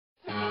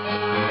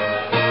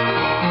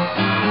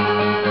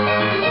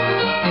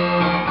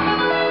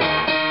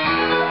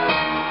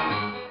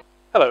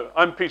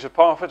I'm Peter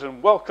Parfitt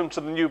and welcome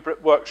to the new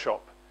Brit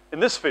workshop. In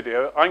this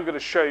video I'm going to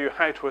show you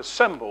how to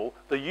assemble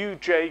the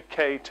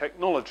UJK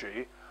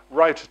technology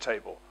router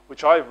table,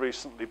 which I've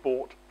recently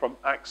bought from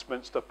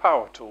Axminster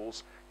Power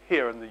Tools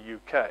here in the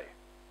UK.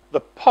 The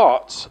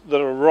parts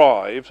that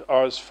arrived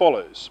are as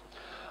follows.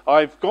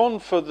 I've gone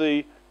for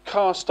the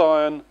cast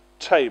iron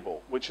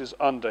table, which is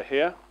under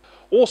here.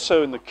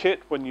 Also in the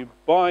kit, when you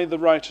buy the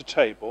router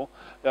table,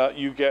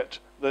 you get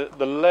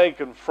the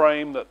leg and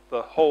frame that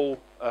the whole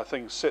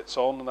thing sits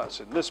on, and that's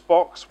in this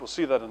box. We'll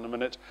see that in a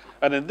minute.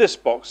 And in this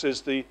box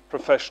is the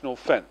professional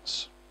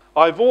fence.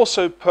 I've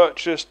also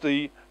purchased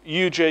the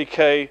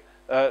UJK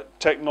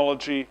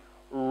technology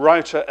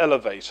router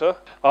elevator.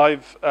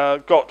 I've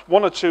got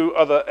one or two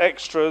other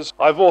extras.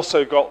 I've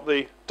also got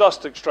the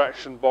dust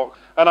extraction box,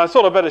 and I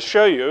thought I'd better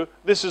show you.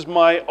 This is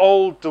my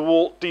old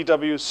DeWalt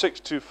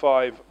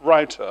DW625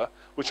 router,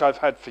 which I've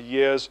had for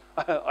years.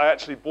 I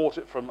actually bought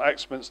it from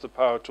Axminster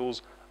Power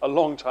Tools a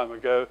long time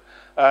ago,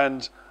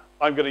 and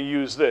I'm going to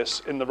use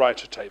this in the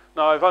router table.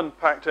 Now I've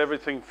unpacked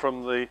everything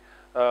from the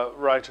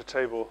router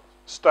table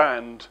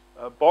stand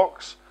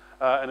box,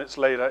 and it's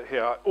laid out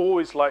here. I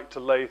always like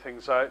to lay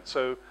things out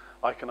so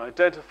I can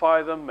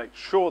identify them, make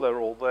sure they're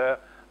all there,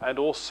 and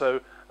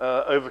also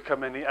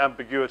overcome any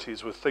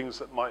ambiguities with things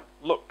that might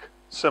look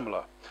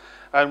similar.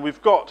 And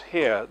we've got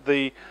here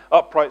the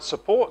upright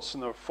supports,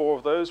 and there are 4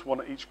 of those,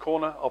 one at each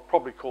corner. I'll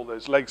probably call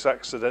those legs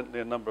accidentally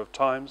a number of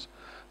times.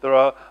 There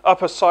are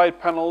upper side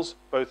panels,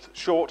 both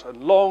short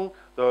and long.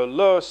 There are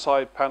lower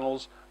side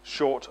panels,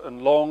 short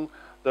and long.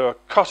 There are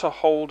cutter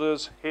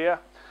holders here,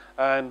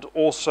 and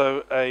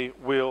also a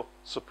wheel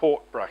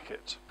support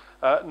bracket.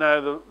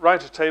 Now the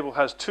router table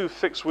has 2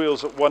 fixed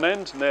wheels at one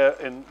end, and they're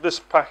in this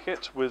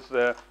packet with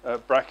their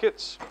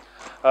brackets.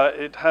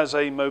 It has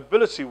a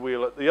mobility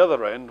wheel at the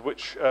other end,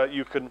 which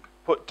you can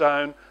put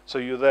down, so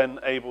you're then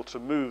able to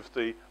move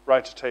the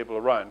router table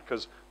around,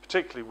 because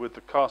particularly with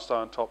the cast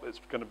iron top it's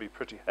going to be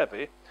pretty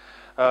heavy.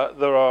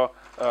 There are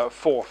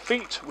 4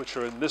 feet which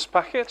are in this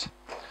packet.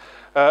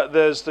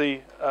 There's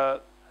the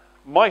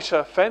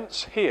mitre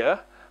fence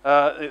here.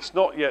 It's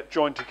not yet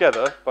joined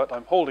together, but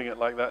I'm holding it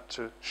like that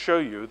to show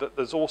you that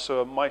there's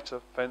also a mitre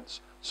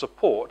fence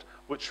support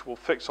which will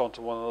fix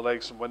onto one of the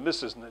legs, and when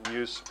this isn't in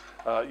use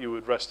you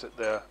would rest it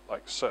there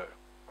like so.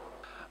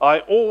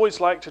 I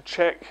always like to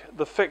check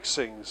the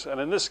fixings,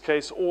 and in this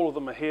case all of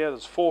them are here.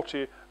 There's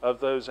 40 of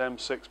those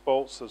M6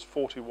 bolts, there's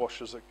 40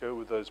 washers that go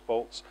with those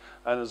bolts,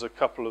 and there's a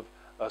couple of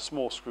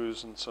small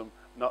screws and some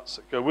nuts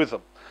that go with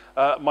them.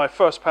 My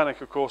first panic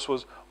of course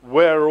was,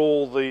 where are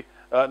all the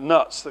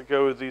nuts that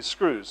go with these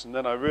screws? And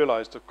then I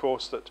realized of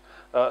course that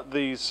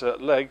these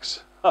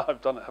legs,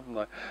 I've done it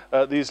haven't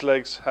I, these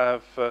legs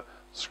have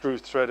screw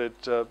threaded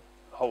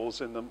holes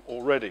in them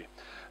already.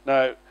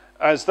 Now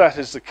as that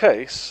is the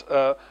case,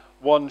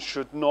 one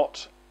should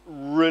not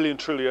really and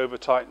truly over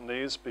tighten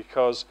these,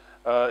 because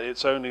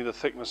it's only the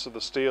thickness of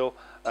the steel,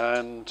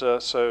 and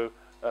so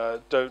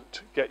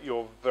don't get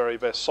your very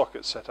best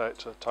socket set out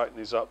to tighten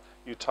these up.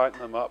 You tighten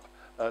them up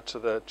till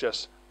they're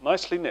just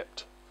nicely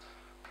nipped.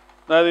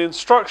 Now the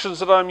instructions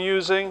that I'm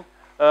using,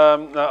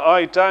 now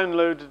I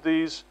downloaded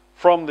these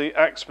from the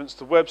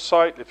Axminster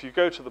website. If you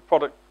go to the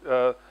product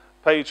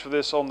page for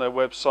this on their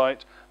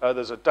website,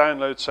 there's a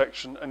download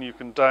section, and you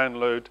can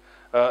download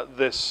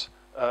this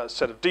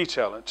set of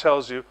detail. It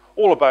tells you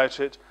all about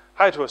it,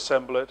 how to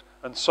assemble it,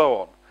 and so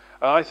on.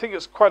 I think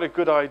it's quite a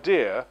good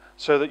idea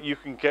so that you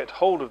can get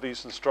hold of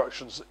these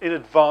instructions in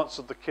advance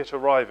of the kit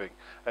arriving,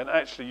 and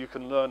actually you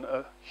can learn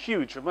a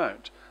huge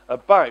amount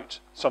about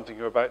something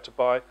you're about to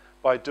buy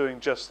by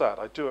doing just that.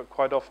 I do it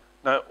quite often.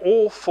 Now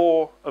all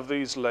 4 of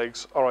these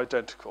legs are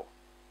identical,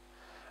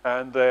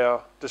 and they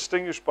are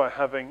distinguished by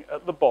having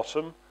at the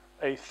bottom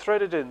a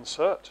threaded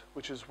insert,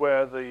 which is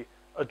where the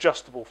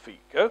adjustable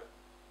feet go,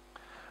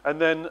 and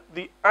then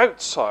the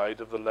outside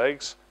of the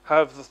legs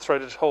have the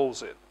threaded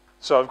holes in.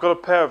 So I've got a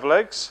pair of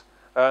legs,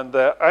 and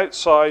their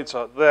outsides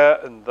are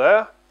there and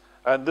there,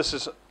 and this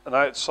is an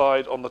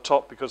outside on the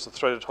top because the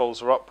threaded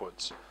holes are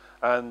upwards,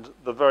 and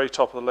the very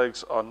top of the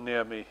legs are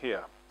near me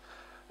here.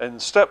 In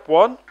step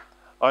 1,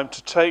 I'm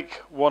to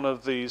take one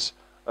of these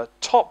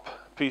top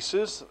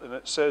pieces, and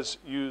it says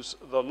use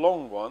the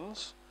long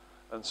ones,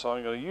 and so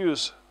I'm going to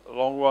use the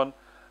long one,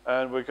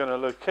 and we're going to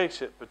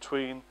locate it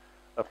between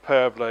a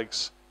pair of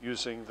legs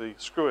using the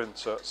screw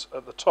inserts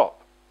at the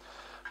top.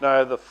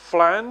 Now the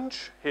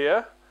flange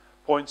here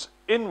points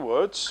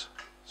inwards,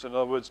 so in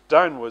other words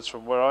downwards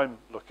from where I'm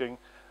looking,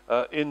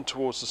 in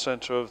towards the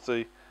center of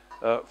the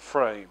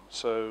frame,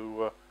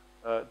 so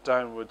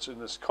downwards in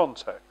this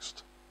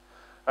context.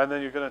 And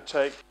then you're going to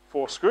take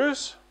 4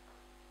 screws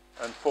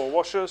and 4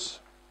 washers,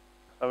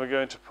 and we're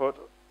going to put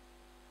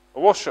a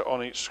washer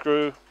on each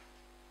screw.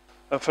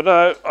 And for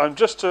now I'm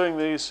just doing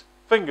these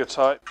finger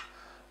tight,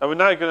 and we're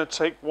now going to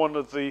take one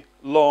of the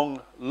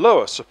long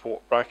lower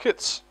support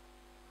brackets,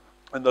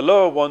 and the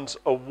lower ones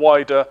are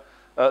wider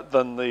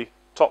than the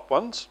top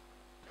ones.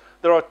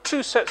 There are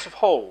 2 sets of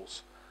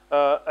holes,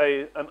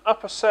 an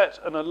upper set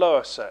and a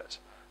lower set.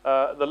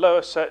 The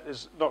lower set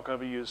is not going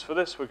to be used for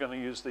this. We're going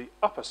to use the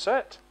upper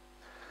set.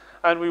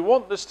 And we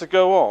want this to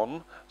go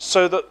on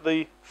so that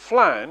the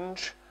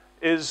flange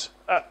is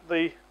at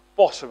the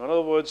bottom. In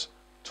other words,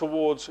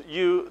 towards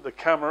you, the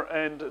camera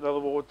end, in other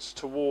words,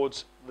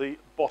 towards the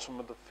bottom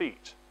of the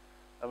feet.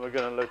 And we're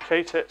going to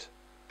locate it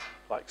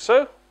like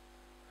so.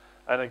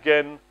 And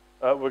again,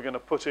 we're going to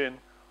put in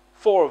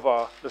 4 of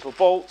our little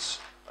bolts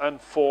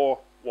and 4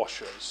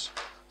 washers.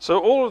 So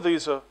all of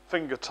these are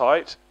finger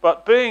tight,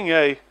 but being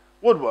a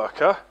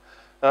woodworker,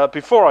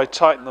 before I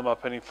tighten them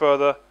up any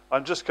further,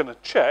 I'm just going to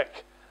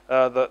check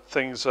that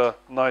things are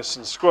nice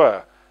and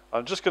square.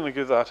 I'm just going to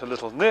give that a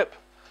little nip,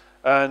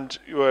 and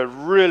you're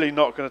really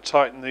not going to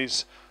tighten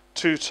these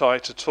too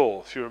tight at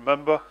all. If you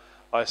remember,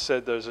 I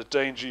said there's a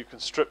danger you can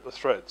strip the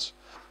threads.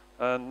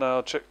 And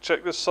now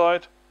check this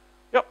side.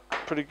 Yep,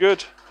 pretty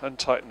good, and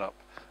tighten up.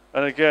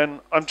 And again,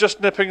 I'm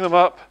just nipping them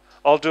up.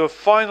 I'll do a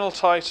final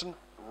tighten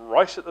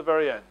right at the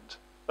very end.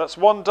 That's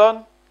one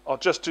done. I'll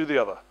just do the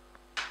other.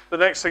 The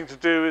next thing to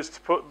do is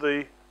to put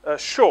the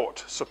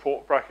short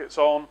support brackets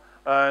on,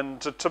 and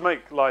to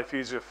make life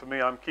easier for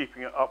me, I'm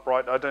keeping it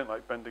upright. I don't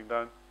like bending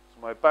down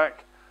to my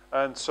back,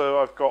 and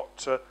so I've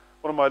got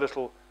one of my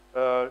little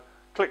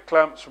click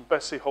clamps from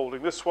Bessie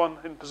holding this one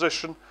in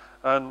position,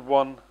 and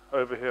one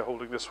over here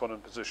holding this one in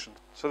position.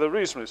 So they're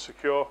reasonably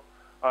secure.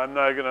 I'm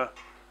now going to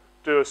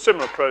do a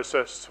similar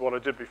process to what I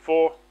did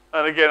before,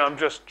 and again I'm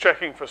just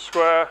checking for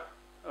square.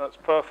 That's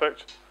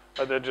perfect,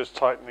 and then just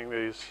tightening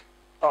these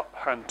up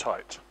hand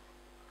tight.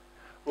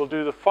 We'll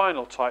do the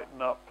final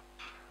tighten up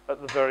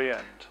at the very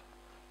end.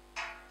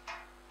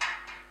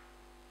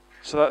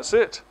 So that's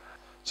it.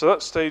 So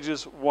that's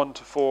stages 1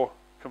 to 4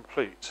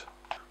 complete.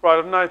 Right,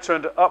 I've now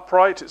turned it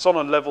upright. It's on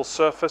a level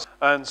surface,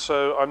 and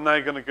so I'm now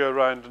going to go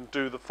around and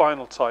do the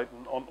final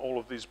tighten on all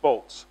of these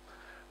bolts.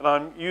 And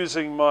I'm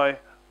using my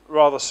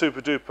rather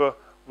super duper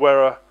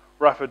Wera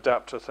wrap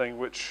adapter thing,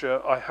 which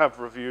I have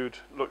reviewed.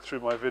 Look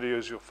through my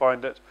videos, you'll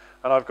find it.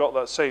 And I've got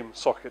that same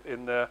socket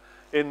in there,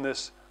 in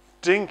this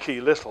dinky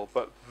little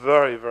but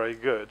very, very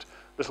good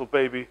little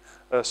baby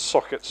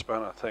socket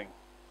spanner thing.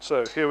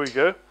 So here we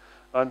go.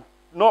 I'm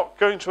not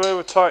going to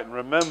over tighten.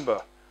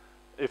 Remember,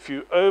 if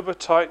you over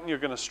tighten, you're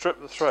going to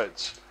strip the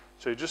threads.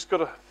 So you just got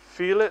to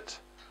feel it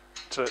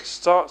till it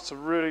starts to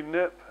really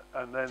nip,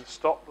 and then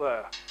stop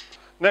there.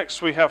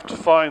 Next we have to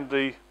find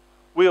the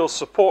wheel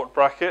support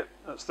bracket.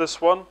 That's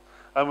this one,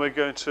 and we're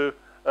going to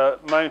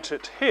mount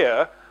it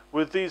here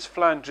with these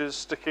flanges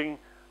sticking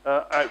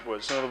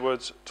outwards, in other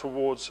words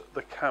towards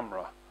the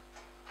camera.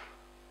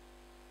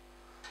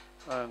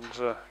 And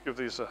give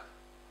these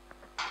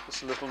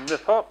just a little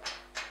nip up,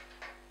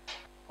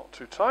 not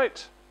too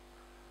tight.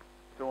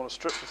 Don't want to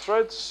strip the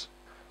threads.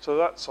 So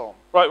that's on.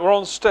 Right, we're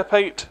on step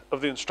 8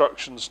 of the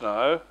instructions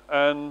now,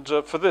 and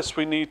for this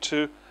we need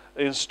to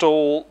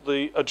install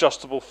the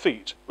adjustable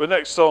feet. We're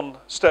next on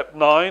step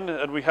 9,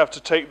 and we have to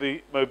take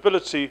the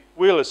mobility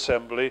wheel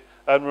assembly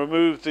and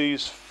remove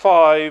these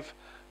 5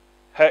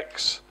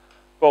 hex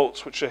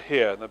bolts which are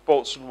here, and they're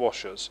bolts and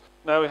washers.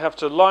 Now we have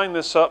to line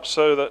this up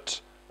so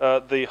that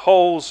the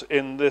holes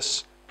in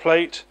this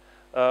plate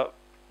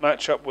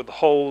match up with the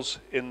holes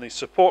in the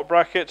support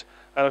bracket,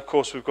 and of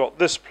course we've got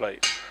this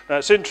plate. Now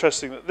it's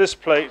interesting that this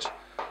plate,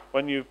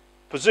 when you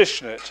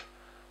position it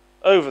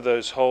over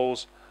those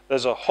holes,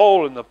 there's a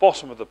hole in the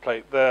bottom of the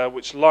plate there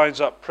which lines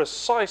up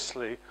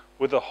precisely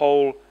with the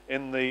hole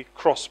in the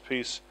cross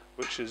piece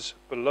which is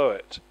below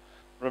it.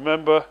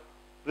 Remember,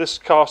 this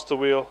caster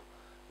wheel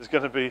is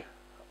going to be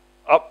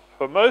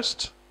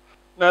uppermost.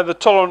 Now the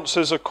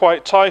tolerances are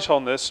quite tight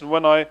on this, and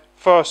when I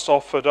first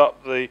offered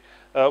up the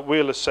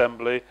wheel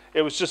assembly,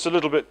 it was just a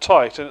little bit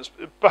tight, and it's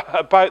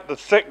about the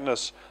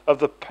thickness of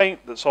the paint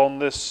that's on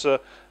this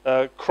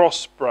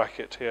cross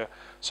bracket here.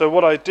 So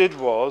what I did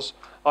was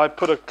I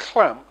put a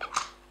clamp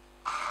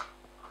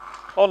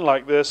on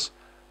like this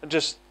and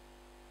just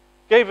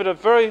gave it a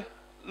very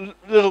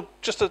little,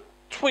 just a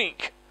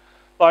tweak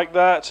like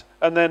that,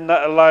 and then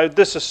that allowed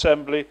this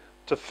assembly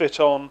to fit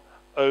on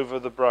over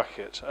the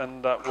bracket,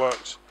 and that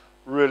works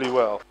really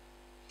well.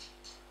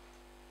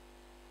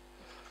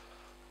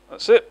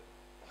 That's it.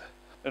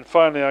 And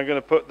finally I'm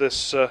going to put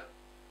this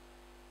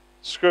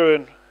screw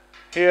in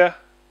here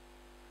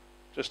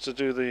just to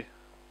do the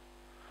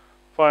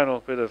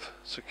final bit of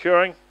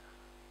securing.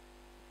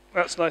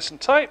 That's nice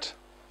and tight.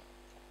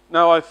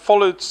 Now I've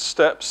followed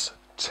steps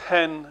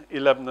 10,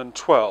 11 and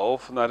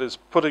 12, and that is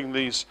putting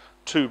these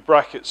 2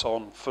 brackets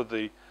on for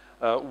the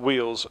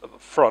wheels at the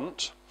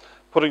front,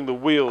 putting the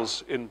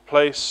wheels in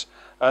place,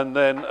 and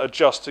then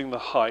adjusting the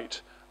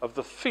height of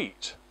the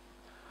feet.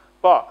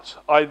 But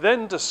I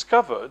then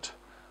discovered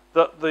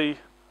that the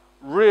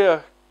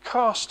rear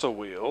caster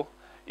wheel,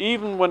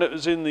 even when it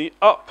was in the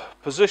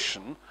up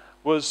position,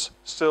 was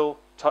still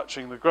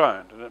touching the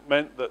ground, and it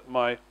meant that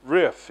my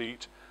rear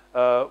feet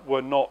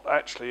were not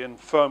actually in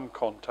firm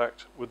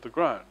contact with the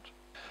ground.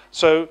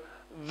 So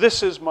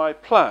this is my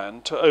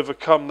plan to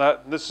overcome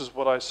that, and this is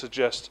what I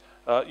suggest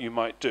you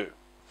might do.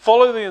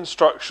 Follow the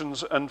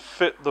instructions and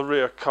fit the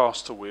rear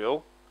caster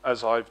wheel,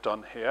 as I've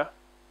done here.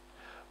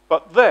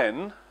 But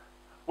then,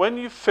 when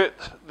you fit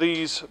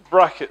these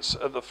brackets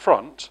at the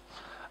front,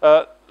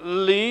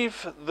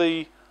 leave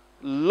the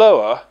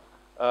lower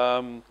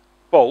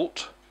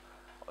bolt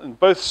on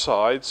both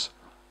sides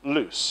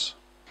loose.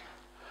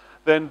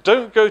 Then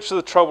don't go to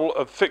the trouble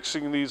of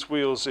fixing these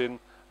wheels in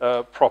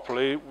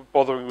properly,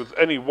 bothering with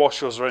any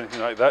washers or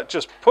anything like that.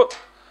 Just put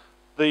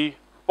the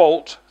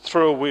bolt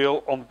through a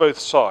wheel on both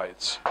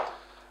sides.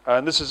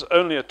 And this is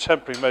only a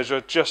temporary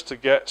measure just to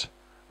get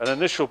an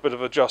initial bit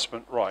of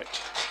adjustment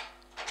right.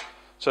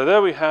 So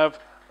there we have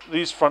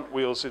these front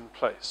wheels in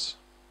place.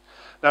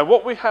 Now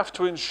what we have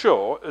to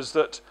ensure is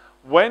that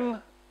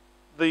when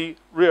the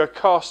rear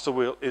caster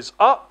wheel is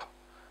up,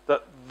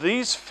 that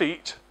these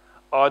feet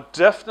are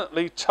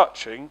definitely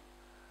touching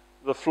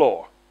the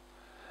floor.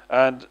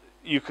 And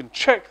you can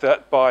check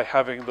that by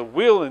having the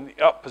wheel in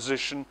the up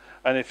position,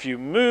 and if you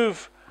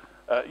move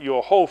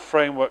your whole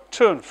framework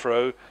to and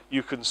fro,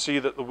 you can see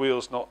that the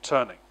wheel's not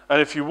turning.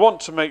 And if you want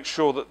to make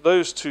sure that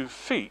those 2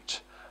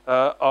 feet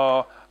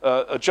are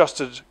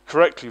adjusted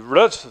correctly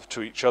relative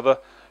to each other,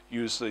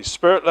 use the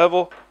spirit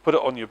level, put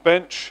it on your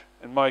bench,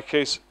 in my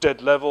case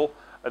dead level,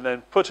 and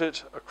then put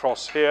it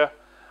across here,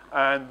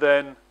 and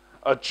then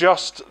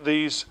adjust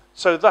these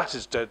so that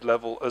is dead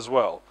level as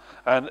well,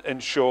 and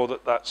ensure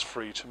that that's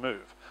free to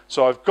move.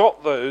 So I've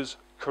got those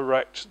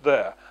correct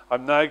there.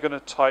 I'm now going to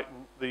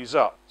tighten these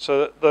up so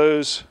that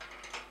those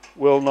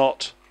will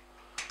not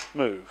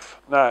move.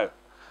 Now,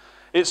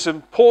 it's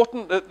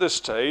important at this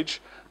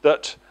stage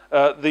that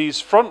these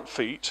front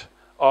feet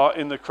are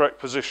in the correct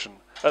position.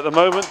 At the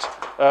moment,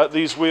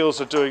 these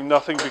wheels are doing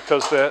nothing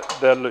because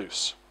they're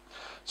loose.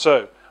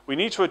 So we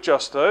need to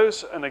adjust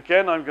those, and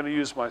again I'm going to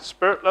use my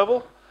spirit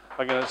level.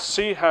 I'm going to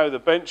see how the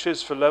bench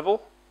is for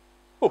level.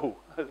 Ooh,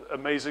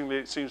 amazingly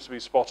it seems to be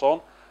spot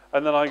on.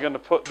 And then I'm going to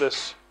put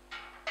this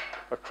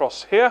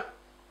across here,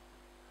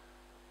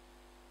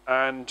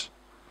 and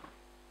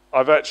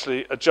I've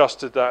actually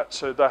adjusted that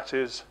so that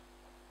is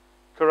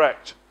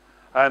correct.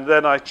 And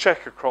then I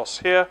check across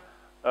here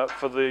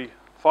for the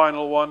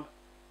final one,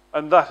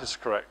 and that is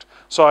correct.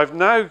 So I've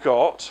now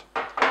got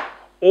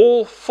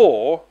all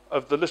 4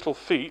 of the little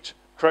feet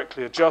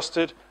correctly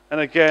adjusted, and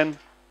again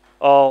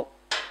I'll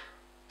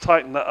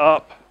tighten that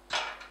up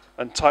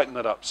and tighten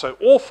that up. So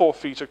all 4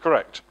 feet are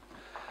correct.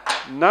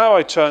 Now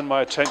I turn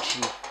my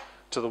attention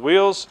to the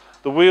wheels.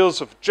 The wheels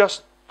have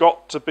just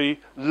got to be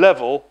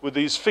level with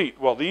these feet.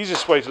 Well, the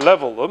easiest way to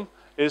level them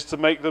is to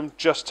make them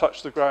just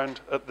touch the ground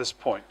at this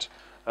point,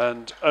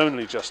 and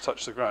only just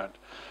touch the ground.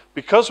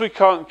 Because we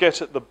can't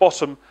get at the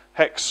bottom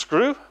hex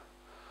screw,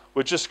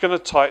 we're just going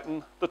to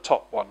tighten the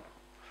top one,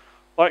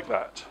 like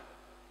that.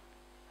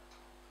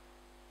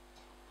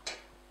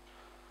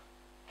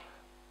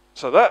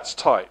 So that's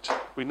tight.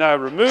 We now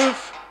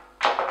remove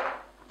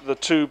the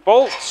 2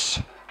 bolts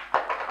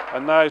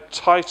and now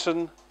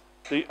tighten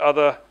the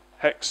other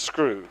hex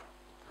screw.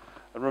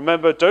 And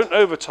remember, don't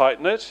over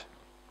tighten it.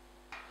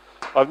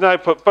 I've now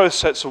put both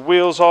sets of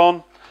wheels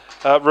on,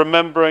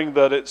 remembering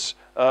that it's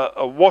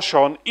a washer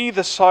on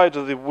either side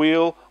of the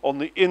wheel, on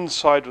the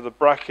inside of the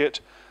bracket,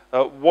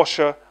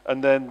 washer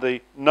and then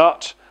the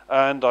nut,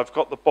 and I've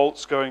got the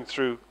bolts going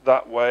through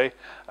that way,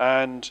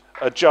 and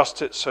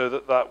adjust it so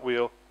that that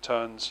wheel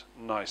turns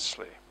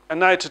nicely. And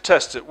now to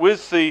test it.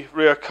 With the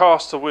rear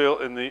caster wheel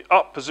in the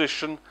up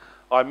position,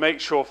 I make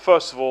sure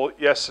first of all,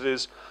 yes, it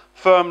is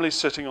firmly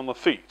sitting on the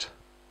feet.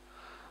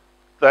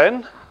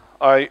 Then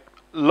I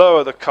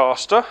lower the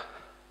caster,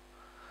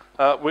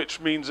 which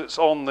means it's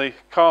on the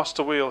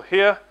caster wheel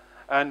here,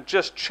 and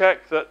just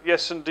check that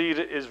yes indeed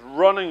it is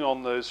running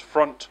on those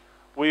front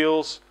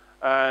wheels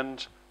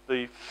and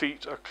the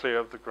feet are clear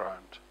of the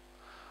ground.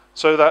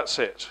 So that's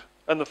it.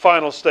 And the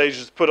final stage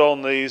is to put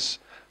on these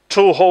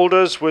tool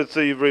holders with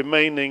the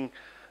remaining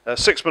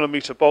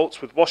 6mm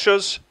bolts with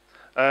washers,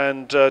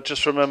 and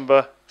just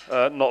remember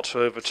not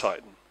to over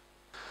tighten.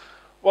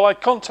 Well, I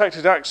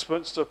contacted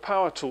Axminster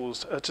Power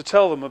Tools to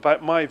tell them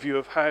about my view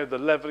of how the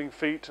levelling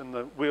feet and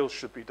the wheels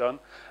should be done,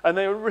 and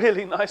they were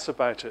really nice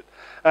about it.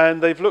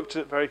 And they've looked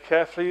at it very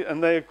carefully,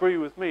 and they agree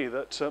with me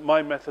that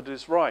my method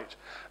is right.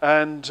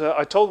 And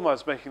I told them I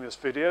was making this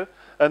video,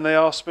 and they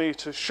asked me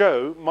to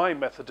show my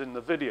method in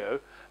the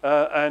video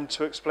and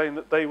to explain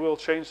that they will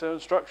change their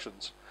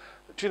instructions.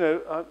 But, you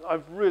know, I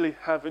really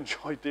have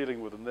enjoyed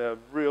dealing with them. They're a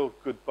real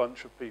good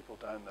bunch of people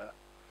down there.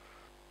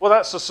 Well,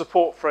 that's the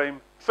support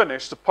frame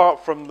finished,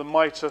 apart from the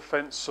mitre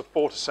fence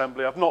support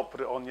assembly. I've not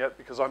put it on yet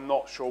because I'm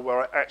not sure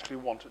where I actually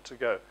want it to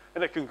go,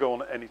 and it can go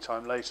on at any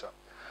time later.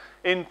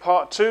 In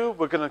part 2,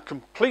 we're going to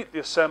complete the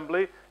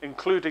assembly,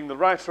 including the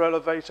router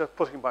elevator,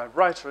 putting my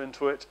router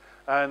into it,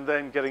 and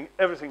then getting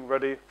everything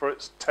ready for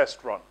its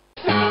test run.